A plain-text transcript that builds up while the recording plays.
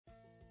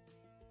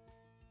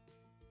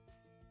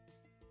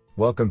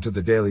Welcome to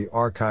the Daily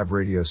Archive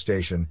radio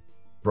station,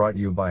 brought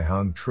you by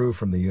Hung Tru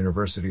from the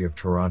University of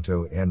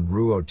Toronto and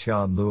Ruo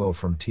Tian Luo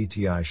from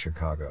TTI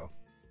Chicago.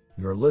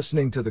 You're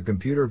listening to the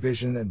Computer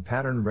Vision and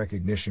Pattern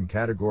Recognition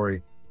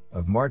category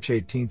of March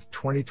 18,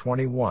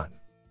 2021.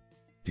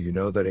 Do you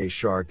know that a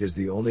shark is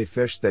the only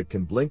fish that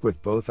can blink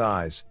with both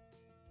eyes?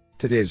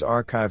 Today's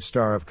archive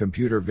star of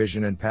computer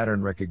vision and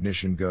pattern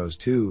recognition goes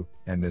to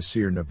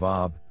Nasir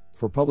Nawab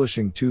for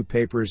publishing 2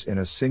 papers in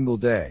a single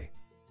day.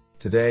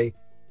 Today,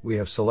 we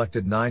have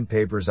selected 9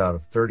 papers out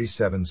of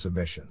 37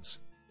 submissions.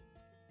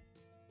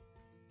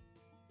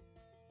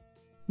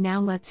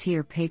 Now let's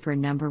hear paper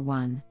number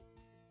 1.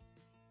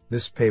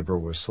 This paper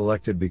was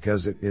selected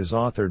because it is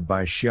authored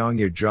by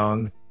Xiangyu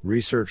Zhang,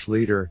 Research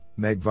Leader,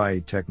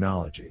 Megvii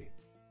Technology,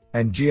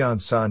 and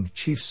Jian Sun,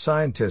 Chief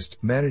Scientist,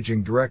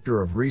 Managing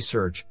Director of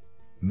Research,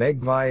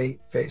 Megvii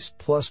Face++.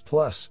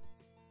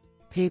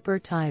 Paper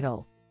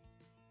title: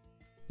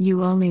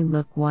 You Only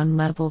Look One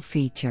Level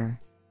Feature.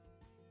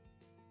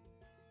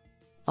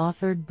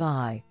 Authored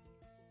by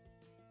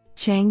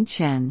Cheng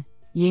Chen,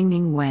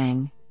 Yingning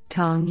Wang,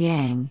 Tong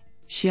Yang,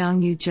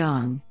 Xiangyu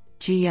Zhang,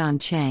 Jian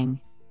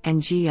Cheng,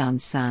 and Jian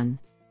Sun.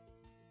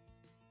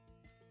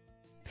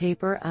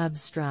 Paper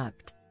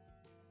abstract: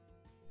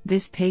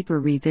 This paper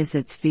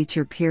revisits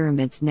feature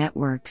pyramids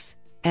networks,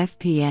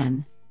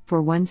 FPN,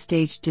 for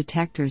one-stage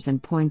detectors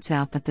and points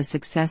out that the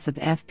success of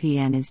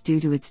FPN is due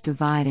to its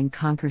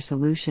divide-and-conquer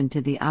solution to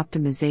the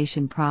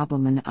optimization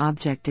problem in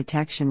object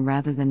detection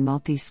rather than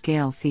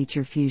multi-scale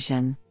feature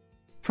fusion.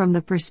 From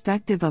the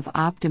perspective of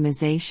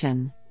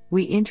optimization,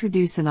 we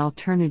introduce an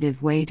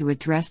alternative way to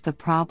address the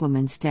problem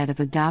instead of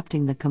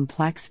adopting the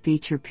complex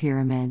feature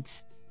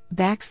pyramids.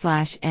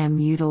 \M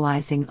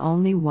utilizing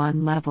only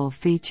one level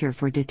feature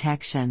for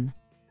detection.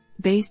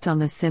 Based on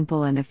the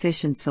simple and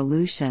efficient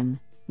solution,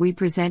 we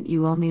present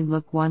You Only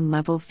Look One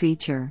Level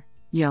Feature,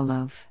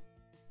 YOLOF.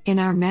 In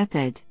our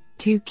method,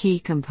 2 key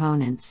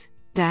components,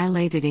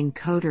 dilated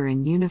encoder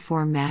and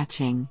uniform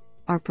matching,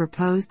 are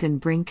proposed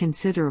and bring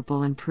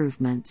considerable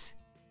improvements.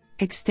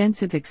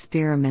 Extensive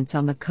experiments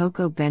on the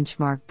COCO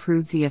benchmark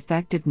prove the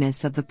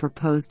effectiveness of the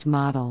proposed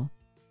model.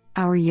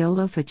 Our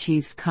YOLOF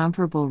achieves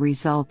comparable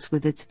results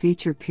with its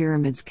feature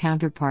pyramids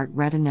counterpart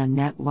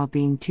RetinaNet while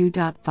being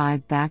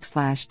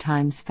 2.5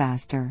 times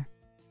faster.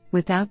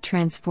 Without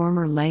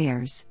transformer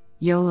layers,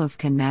 YOLOF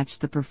can match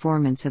the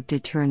performance of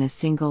Deter in a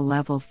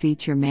single-level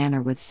feature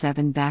manner with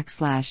 7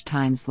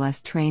 times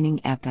less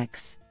training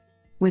epochs.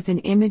 With an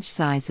image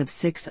size of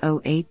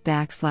 608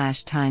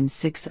 times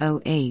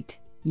 608,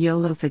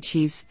 YOLOF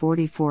achieves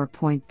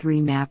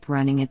 44.3 map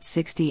running at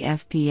 60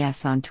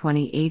 fps on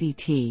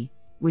 2080T,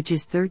 which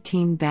is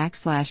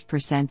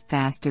 13%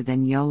 faster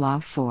than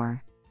YOLOF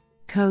 4.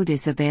 Code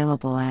is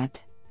available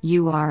at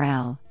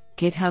URL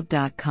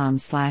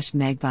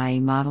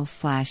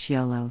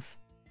github.com/megvii-model/YOLOF.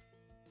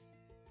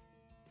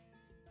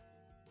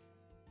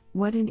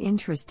 What an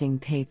interesting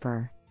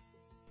paper.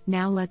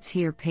 Now let's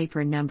hear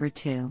paper number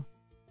 2.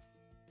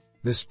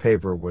 This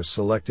paper was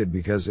selected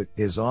because it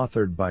is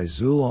authored by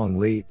Zulong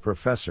Li,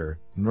 Professor,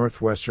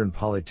 Northwestern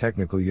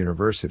Polytechnical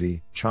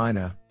University,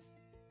 China.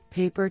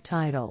 Paper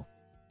title: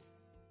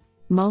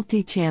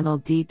 Multi-Channel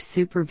Deep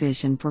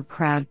Supervision for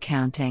Crowd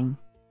Counting.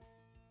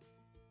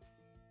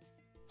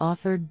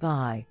 Authored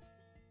by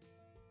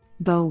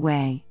Bo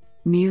Wei,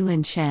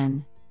 Mulin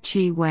Chen,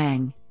 Qi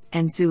Wang,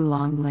 and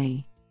Zulong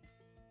Li.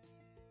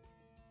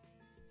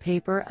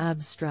 Paper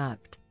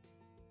abstract: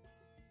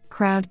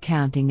 Crowd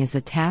counting is a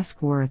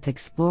task worth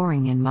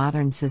exploring in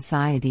modern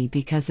society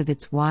because of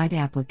its wide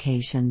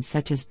applications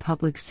such as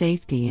public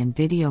safety and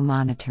video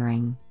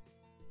monitoring.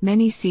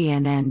 Many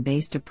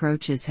CNN-based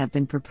approaches have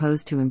been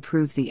proposed to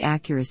improve the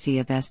accuracy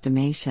of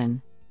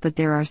estimation, but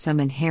there are some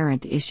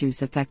inherent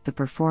issues affect the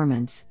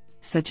performance,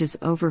 such as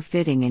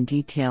overfitting and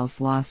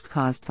details lost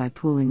caused by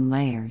pooling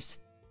layers.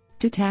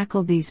 To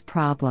tackle these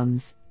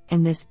problems,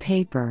 in this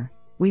paper,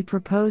 we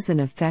propose an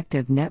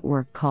effective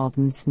network called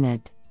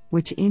MSNIT,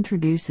 which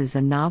introduces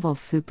a novel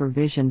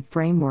supervision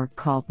framework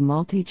called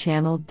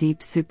Multi-Channel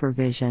Deep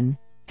Supervision,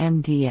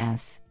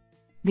 MDS.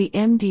 The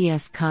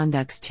MDS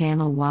conducts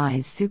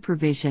channel-wise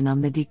supervision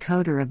on the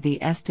decoder of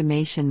the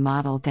estimation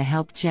model to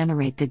help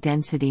generate the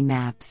density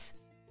maps.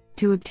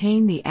 To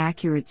obtain the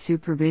accurate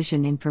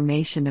supervision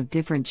information of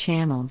different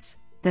channels,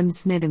 the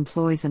MSNIT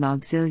employs an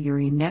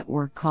auxiliary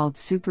network called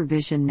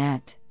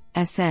SupervisionNet,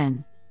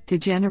 SN, to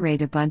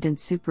generate abundant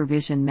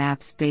supervision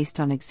maps based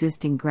on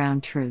existing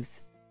ground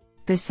truth.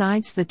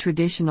 Besides the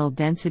traditional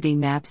density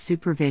map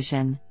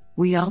supervision,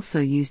 we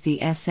also use the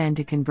SN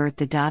to convert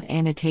the dot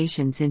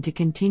annotations into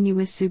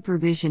continuous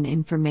supervision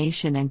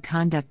information and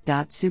conduct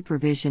dot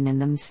supervision in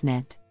the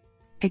MSNIT.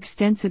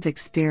 Extensive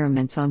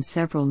experiments on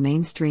several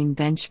mainstream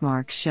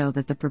benchmarks show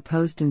that the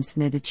proposed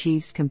MSNIT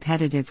achieves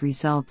competitive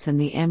results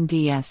and the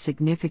MDS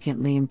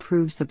significantly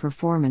improves the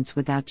performance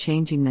without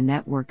changing the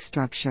network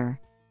structure.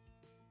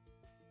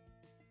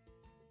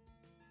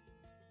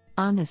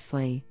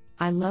 Honestly,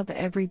 I love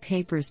every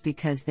papers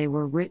because they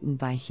were written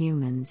by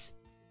humans.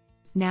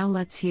 Now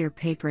let's hear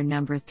paper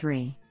number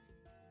 3.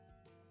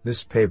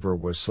 This paper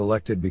was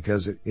selected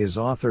because it is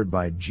authored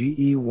by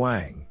G.E.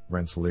 Wang,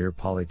 Rensselaer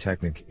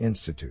Polytechnic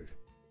Institute.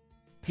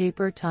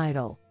 Paper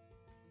title: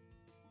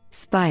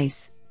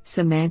 SPICE,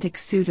 Semantic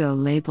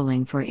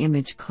Pseudo-Labeling for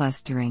Image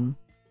Clustering.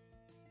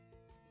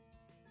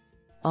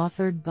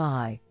 Authored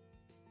by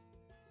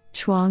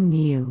Chuang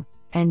Niu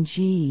and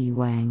G.E.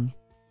 Wang.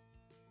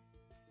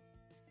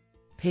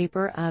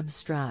 Paper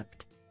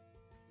abstract: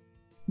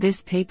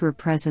 This paper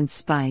presents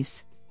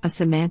SPICE, a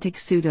semantic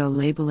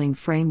pseudo-labeling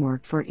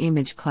framework for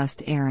image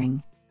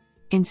clustering.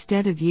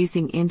 Instead of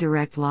using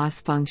indirect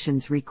loss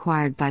functions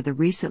required by the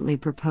recently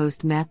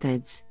proposed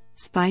methods,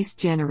 SPICE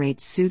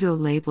generates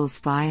pseudo-labels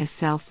via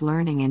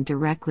self-learning and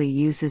directly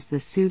uses the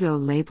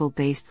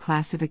pseudo-label-based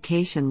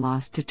classification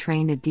loss to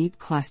train a deep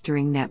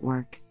clustering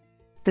network.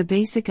 The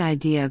basic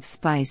idea of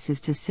SPICE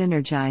is to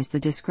synergize the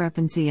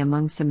discrepancy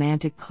among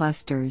semantic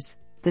clusters,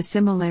 the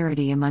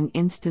similarity among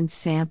instance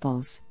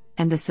samples,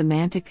 and the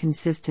semantic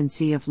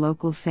consistency of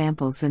local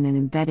samples in an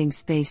embedding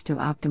space to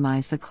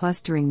optimize the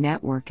clustering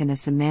network in a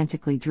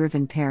semantically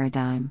driven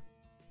paradigm.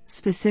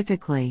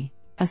 Specifically,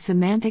 a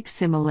semantic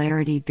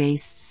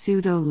similarity-based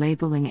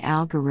pseudo-labeling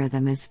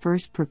algorithm is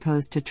first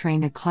proposed to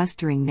train a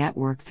clustering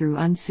network through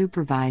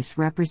unsupervised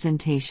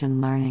representation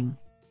learning.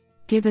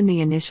 Given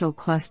the initial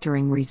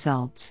clustering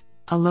results,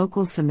 a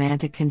local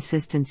semantic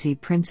consistency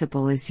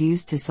principle is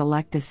used to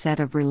select a set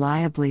of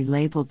reliably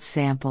labeled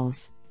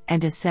samples,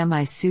 and a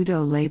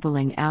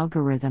semi-pseudo-labeling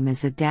algorithm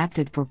is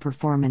adapted for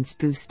performance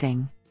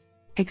boosting.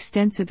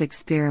 Extensive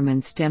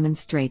experiments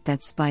demonstrate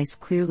that SPICE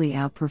clearly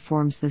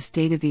outperforms the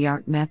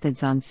state-of-the-art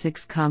methods on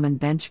 6 common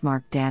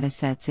benchmark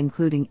datasets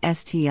including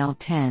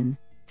STL10,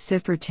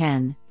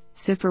 CIFAR10,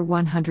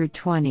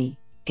 CIFAR120,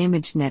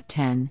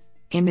 ImageNet10,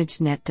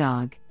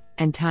 ImageNetDog,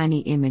 and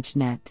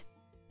TinyImageNet.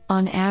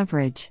 On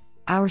average,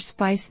 our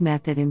SPICE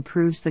method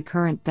improves the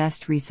current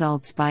best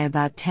results by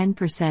about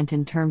 10%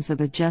 in terms of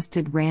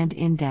adjusted RAND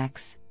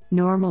index,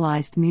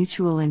 normalized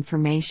mutual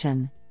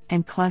information,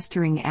 and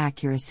clustering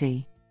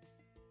accuracy.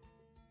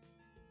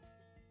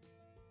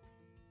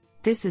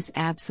 This is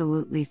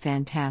absolutely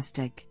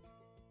fantastic.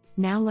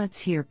 Now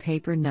let's hear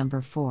paper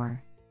number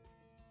 4.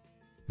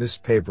 This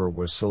paper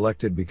was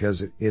selected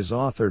because it is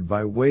authored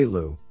by Wei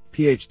Lu,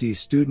 PhD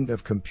student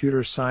of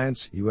Computer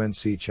Science,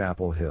 UNC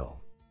Chapel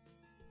Hill.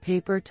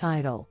 Paper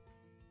title: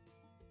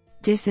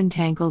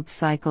 Disentangled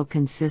Cycle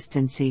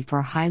Consistency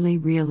for Highly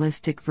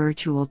Realistic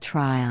Virtual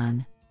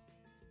Try-On.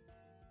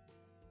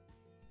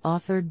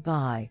 Authored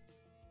by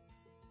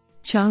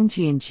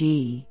Changjian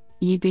Ji,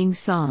 Yibing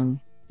Song,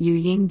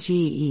 Yuying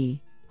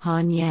Ji,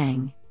 Han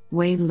Yang,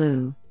 Wei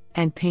Lu,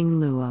 and Ping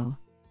Luo.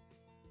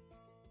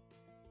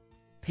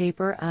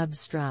 Paper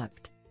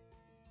abstract: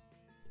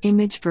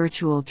 Image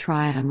Virtual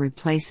Try-On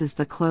replaces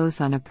the clothes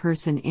on a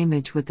person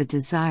image with the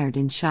desired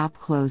in-shop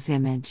clothes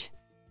image.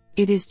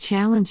 It is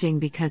challenging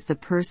because the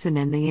person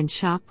and the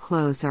in-shop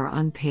clothes are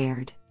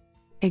unpaired.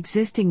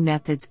 Existing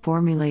methods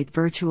formulate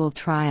virtual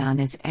try-on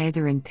as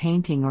either in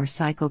painting or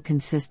cycle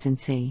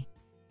consistency.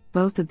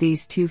 Both of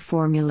these two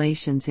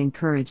formulations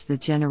encourage the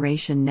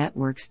generation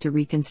networks to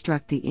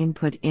reconstruct the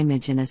input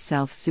image in a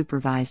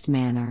self-supervised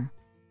manner.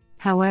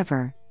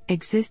 However,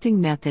 existing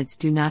methods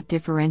do not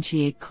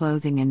differentiate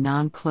clothing and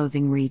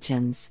non-clothing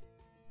regions.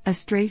 A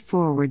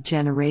straightforward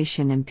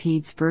generation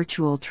impedes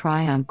virtual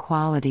try-on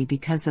quality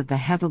because of the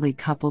heavily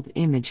coupled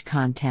image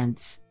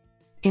contents.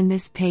 In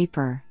this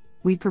paper,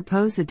 we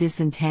propose a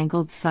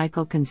disentangled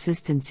cycle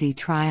consistency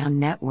try-on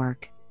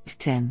network,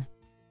 TCN.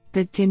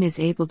 The TCN is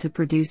able to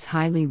produce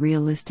highly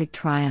realistic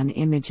try-on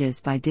images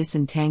by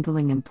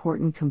disentangling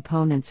important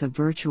components of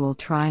virtual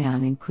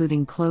try-on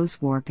including clothes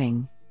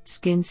warping,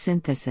 skin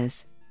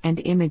synthesis,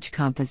 and image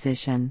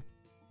composition.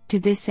 To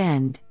this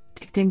end,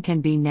 TCN can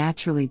be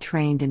naturally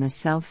trained in a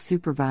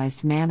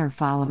self-supervised manner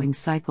following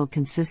cycle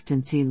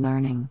consistency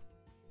learning.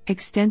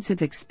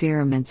 Extensive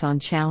experiments on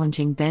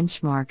challenging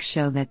benchmarks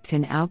show that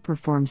TCN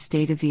outperforms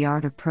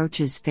state-of-the-art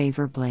approaches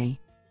favorably.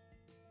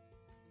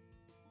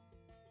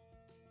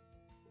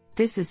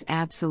 This is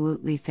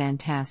absolutely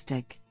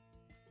fantastic.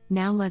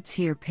 Now let's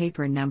hear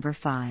paper number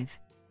 5.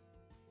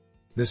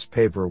 This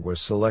paper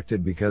was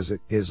selected because it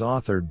is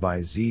authored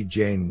by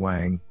Zijane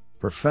Wang,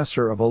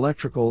 Professor of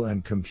Electrical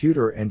and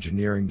Computer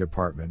Engineering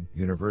Department,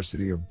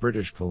 University of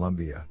British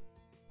Columbia,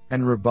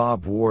 and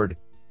Rabab Ward,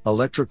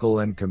 Electrical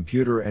and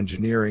Computer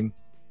Engineering,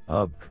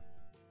 UBC.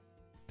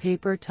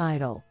 Paper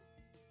title: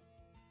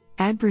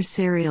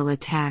 Adversarial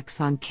Attacks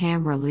on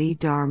Camera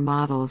LiDAR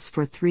Models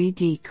for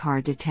 3D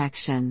Car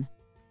Detection.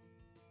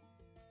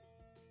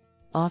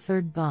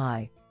 Authored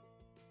by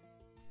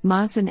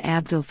Mazen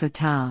Abdel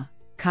Fattah,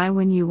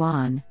 Kaiwen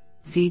Yuan,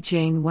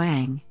 Zijane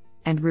Wang,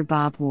 and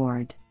Rabab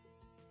Ward.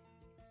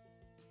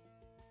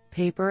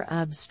 Paper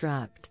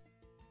abstract: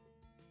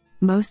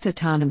 Most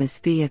autonomous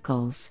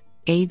vehicles,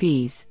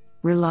 AVs,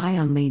 rely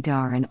on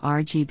LiDAR and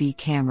RGB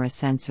camera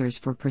sensors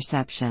for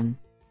perception.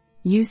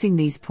 Using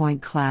these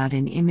point cloud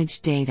and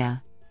image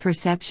data,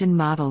 perception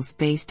models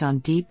based on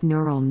deep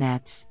neural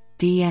nets,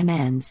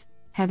 DNNs,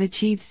 have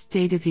achieved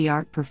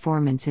state-of-the-art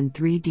performance in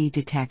 3D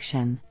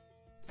detection.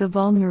 The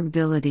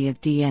vulnerability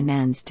of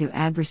DNNs to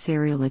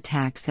adversarial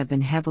attacks have been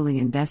heavily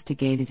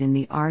investigated in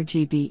the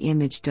RGB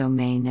image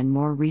domain and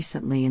more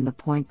recently in the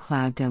point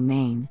cloud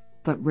domain,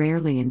 but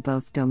rarely in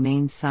both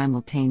domains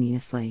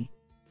simultaneously.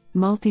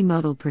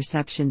 Multimodal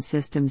perception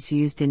systems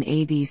used in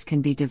ADs can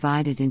be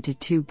divided into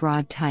two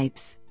broad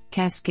types: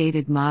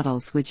 cascaded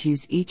models which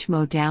use each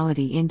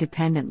modality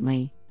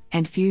independently,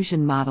 and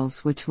fusion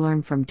models which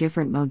learn from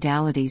different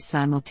modalities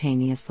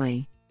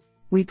simultaneously.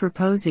 We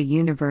propose a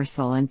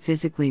universal and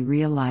physically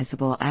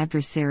realizable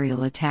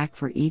adversarial attack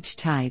for each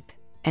type,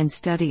 and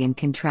study and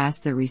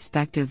contrast the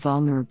respective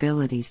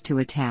vulnerabilities to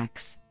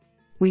attacks.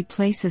 We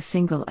place a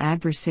single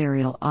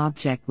adversarial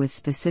object with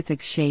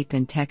specific shape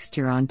and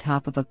texture on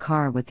top of a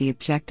car with the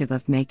objective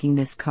of making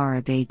this car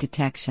evade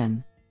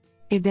detection.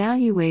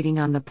 Evaluating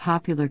on the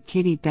popular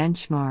Kitty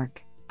benchmark,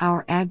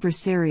 our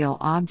adversarial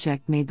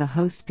object made the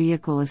host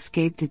vehicle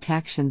escape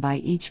detection by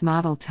each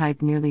model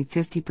type nearly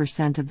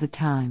 50% of the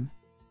time.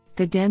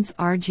 The dense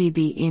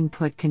RGB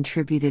input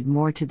contributed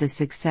more to the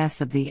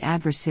success of the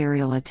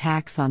adversarial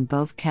attacks on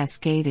both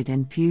cascaded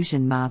and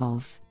fusion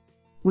models.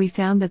 We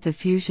found that the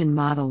fusion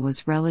model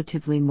was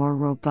relatively more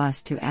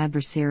robust to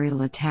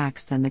adversarial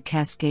attacks than the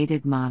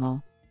cascaded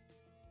model.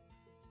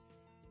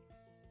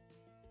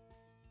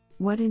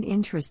 What an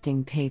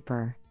interesting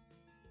paper.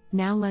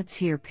 Now let's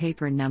hear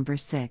paper number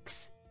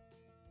 6.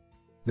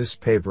 This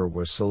paper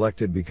was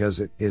selected because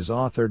it is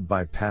authored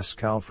by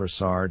Pascal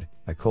Frossard,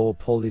 École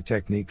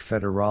Polytechnique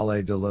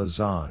Fédérale de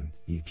Lausanne,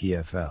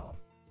 EPFL.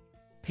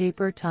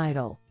 Paper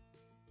title: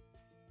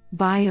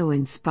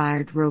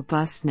 Bio-Inspired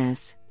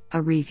Robustness,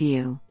 a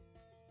Review.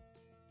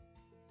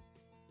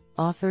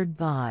 Authored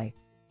by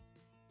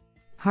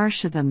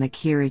Harshitha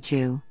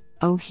Makiraju,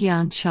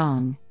 Oh-Hyun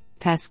Chong,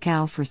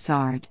 Pascal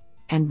Frossard,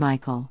 and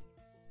Michael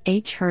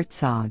H.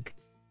 Herzog.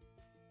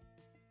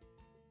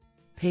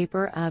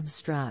 Paper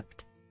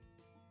abstract: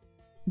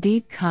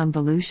 Deep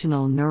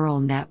Convolutional Neural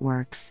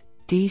Networks,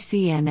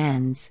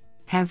 DCNNs,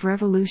 have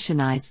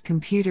revolutionized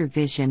computer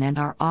vision and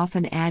are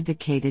often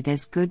advocated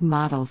as good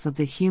models of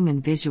the human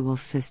visual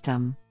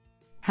system.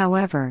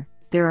 However,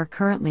 there are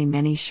currently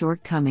many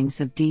shortcomings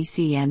of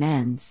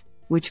DCNNs,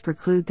 which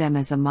preclude them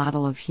as a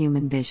model of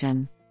human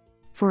vision.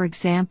 For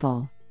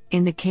example,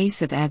 in the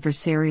case of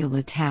adversarial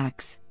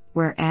attacks,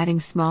 where adding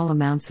small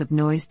amounts of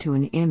noise to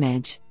an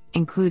image,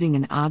 including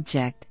an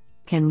object,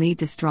 can lead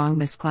to strong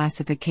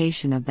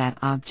misclassification of that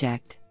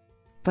object.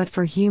 But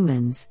for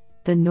humans,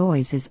 the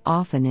noise is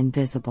often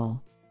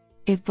invisible.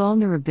 If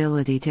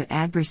vulnerability to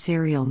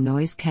adversarial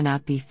noise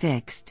cannot be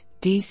fixed,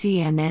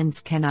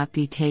 DCNNs cannot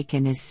be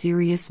taken as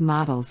serious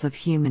models of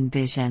human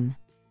vision.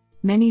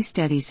 Many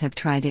studies have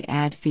tried to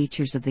add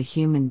features of the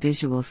human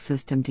visual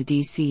system to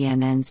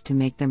DCNNs to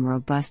make them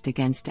robust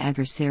against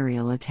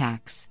adversarial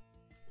attacks.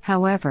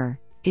 However,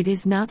 it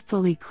is not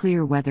fully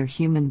clear whether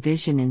human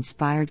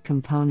vision-inspired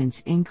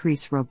components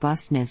increase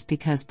robustness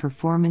because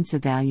performance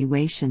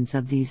evaluations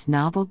of these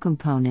novel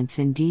components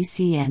in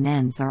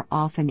DCNNs are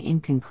often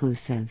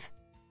inconclusive.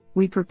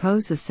 We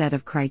propose a set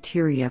of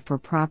criteria for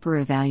proper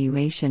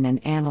evaluation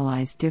and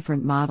analyze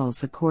different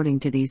models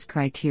according to these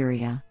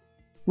criteria.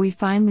 We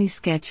finally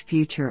sketch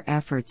future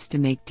efforts to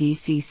make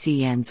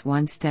DCCNs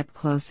one step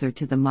closer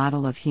to the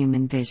model of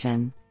human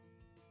vision.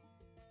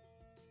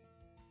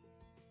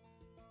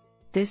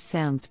 This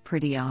sounds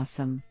pretty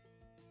awesome.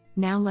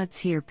 Now let's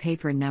hear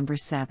paper number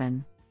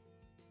 7.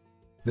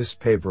 This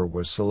paper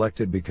was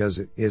selected because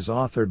it is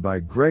authored by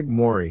Greg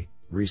Mori,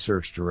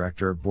 Research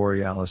Director,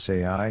 Borealis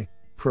AI,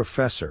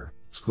 Professor,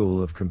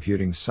 School of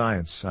Computing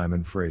Science,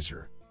 Simon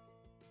Fraser.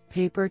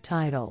 Paper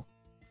title: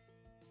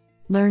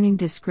 Learning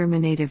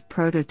Discriminative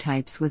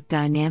Prototypes with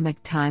Dynamic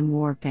Time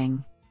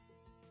Warping.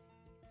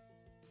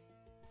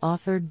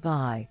 Authored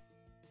by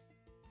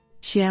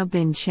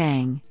Xiaobin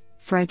Chang,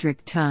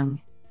 Frederick Tung,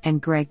 and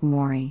Greg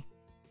Mori.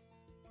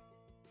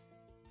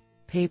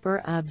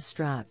 Paper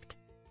abstract: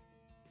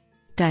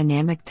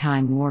 Dynamic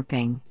time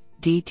warping,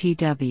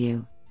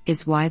 DTW,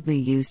 is widely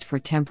used for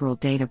temporal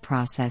data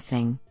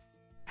processing.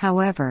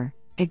 However,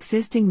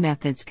 existing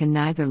methods can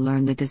neither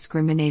learn the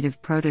discriminative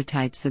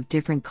prototypes of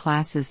different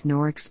classes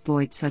nor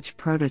exploit such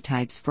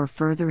prototypes for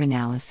further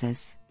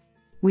analysis.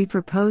 We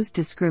propose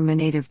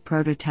discriminative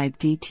prototype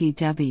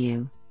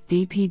DTW,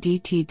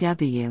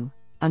 DPDTW,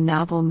 a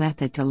novel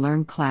method to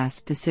learn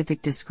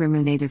class-specific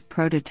discriminative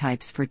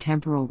prototypes for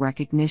temporal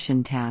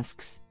recognition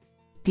tasks.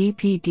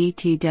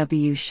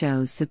 DPDTW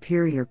shows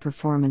superior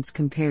performance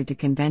compared to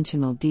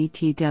conventional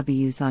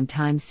DTWs on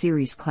time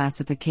series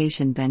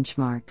classification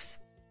benchmarks.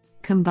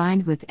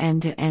 Combined with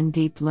end-to-end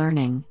deep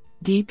learning,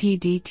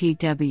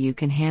 DPDTW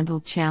can handle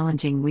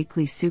challenging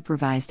weakly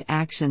supervised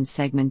action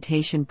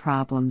segmentation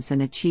problems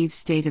and achieve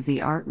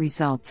state-of-the-art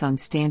results on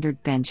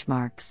standard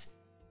benchmarks.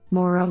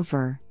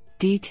 Moreover,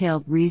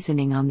 detailed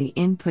reasoning on the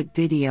input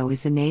video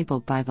is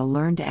enabled by the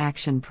learned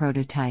action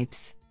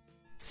prototypes.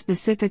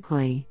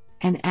 Specifically,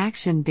 an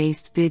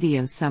action-based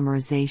video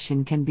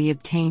summarization can be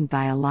obtained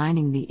by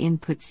aligning the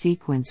input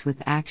sequence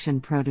with action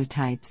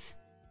prototypes.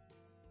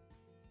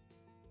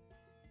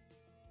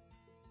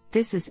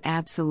 This is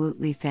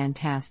absolutely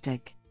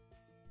fantastic.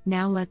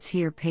 Now let's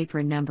hear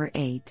paper number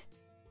 8.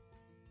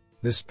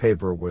 This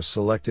paper was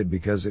selected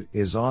because it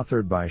is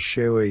authored by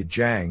Xiaoyi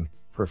Zhang,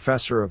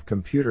 Professor of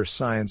Computer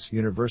Science,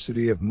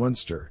 University of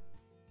Munster.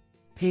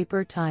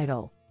 Paper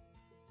title: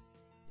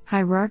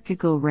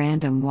 Hierarchical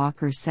Random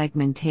Walker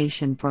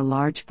Segmentation for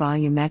Large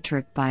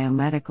Volumetric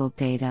Biomedical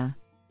Data.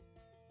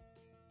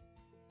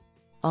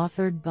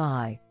 Authored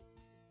by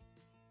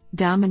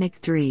Dominic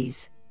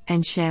Dries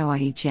and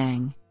Xiaoyi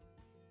Zhang.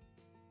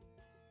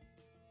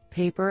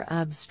 Paper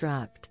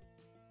abstract: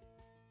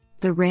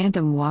 The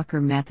random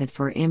walker method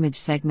for image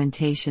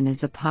segmentation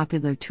is a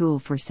popular tool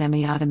for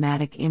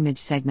semi-automatic image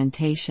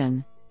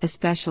segmentation,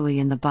 especially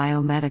in the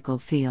biomedical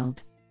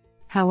field.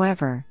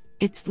 However,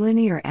 its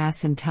linear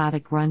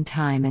asymptotic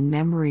runtime and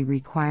memory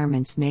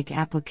requirements make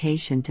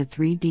application to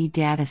 3D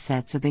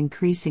datasets of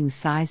increasing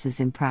sizes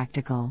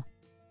impractical.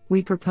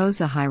 We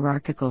propose a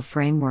hierarchical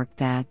framework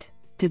that,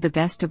 to the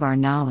best of our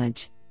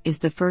knowledge, is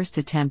the first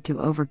attempt to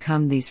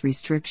overcome these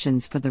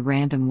restrictions for the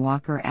random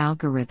walker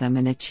algorithm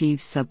and achieve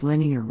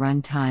sublinear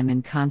runtime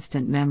and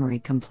constant memory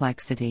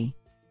complexity.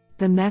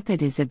 The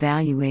method is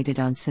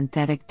evaluated on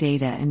synthetic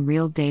data and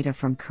real data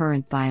from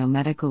current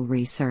biomedical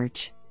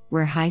research,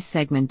 where high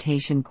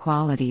segmentation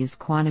quality is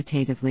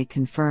quantitatively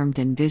confirmed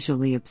and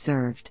visually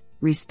observed,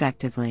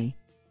 respectively.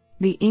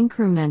 The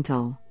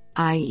incremental,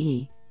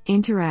 i.e.,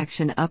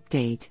 interaction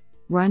update,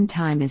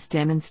 runtime is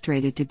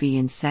demonstrated to be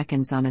in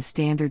seconds on a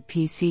standard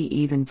PC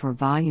even for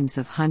volumes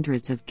of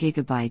hundreds of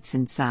gigabytes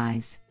in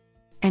size.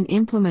 An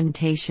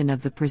implementation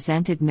of the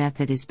presented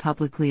method is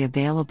publicly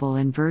available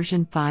in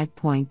version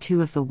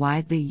 5.2 of the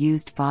widely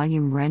used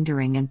volume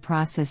rendering and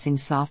processing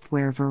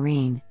software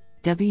Vereen,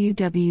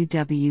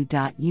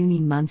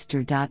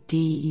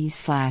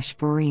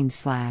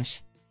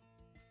 www.unimunster.de/Vereen/.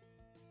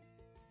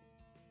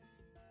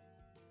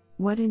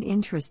 What an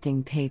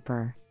interesting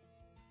paper.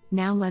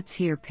 Now let's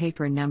hear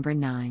paper number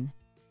 9.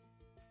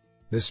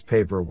 This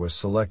paper was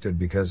selected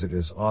because it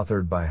is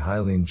authored by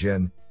Hailin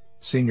Jin,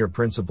 Senior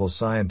Principal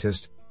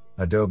Scientist,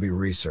 Adobe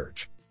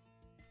Research.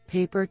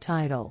 Paper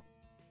title: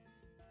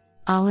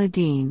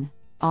 Aladdin,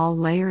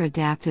 All-Layer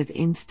Adaptive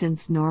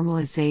Instance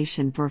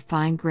Normalization for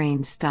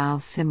Fine-Grained Style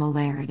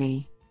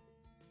Similarity.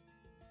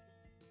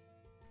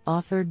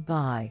 Authored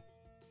by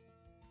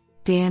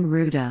Dan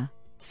Ruda,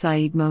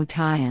 Saeed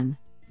Motayan,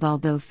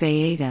 Baldo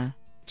Fayeda,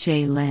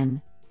 Jay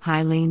Lin,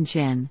 Hailin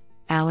Jin,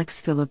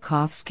 Alex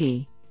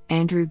Filipovsky,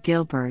 Andrew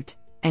Gilbert,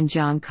 and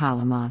John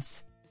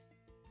Kalamos.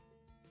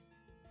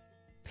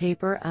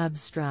 Paper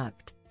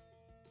abstract: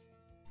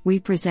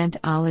 We present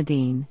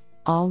Aladdin,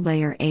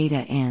 All-Layer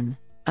ADA-in,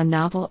 a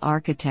novel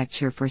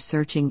architecture for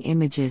searching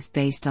images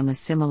based on the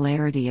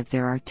similarity of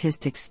their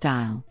artistic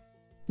style.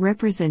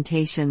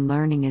 Representation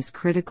learning is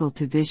critical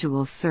to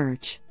visual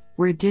search,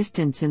 where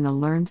distance in the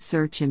learned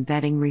search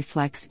embedding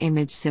reflects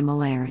image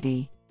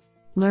similarity.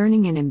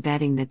 Learning an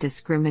embedding that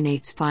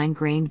discriminates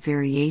fine-grained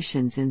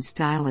variations in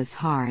style is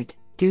hard,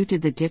 due to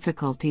the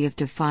difficulty of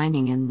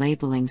defining and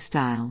labeling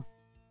style.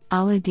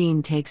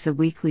 Aladdin takes a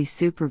weakly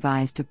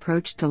supervised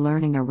approach to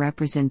learning a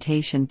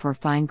representation for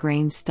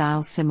fine-grained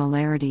style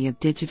similarity of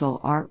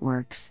digital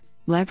artworks,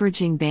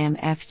 leveraging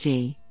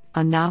BAM-FG,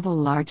 a novel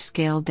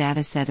large-scale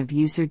dataset of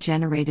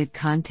user-generated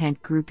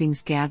content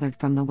groupings gathered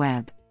from the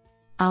web.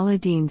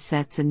 Aladdin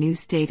sets a new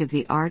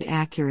state-of-the-art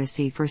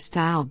accuracy for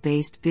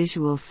style-based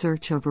visual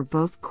search over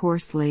both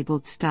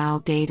course-labeled style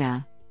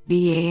data,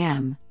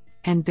 BAM,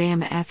 and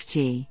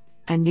BAM-FG,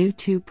 a new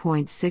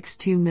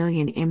 2.62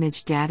 million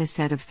image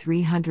dataset of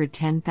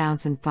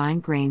 310,000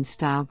 fine-grained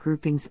style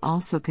groupings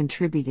also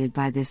contributed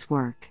by this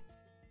work.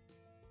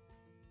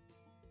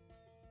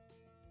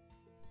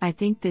 I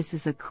think this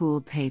is a cool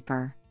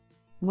paper.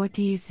 What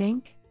do you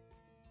think?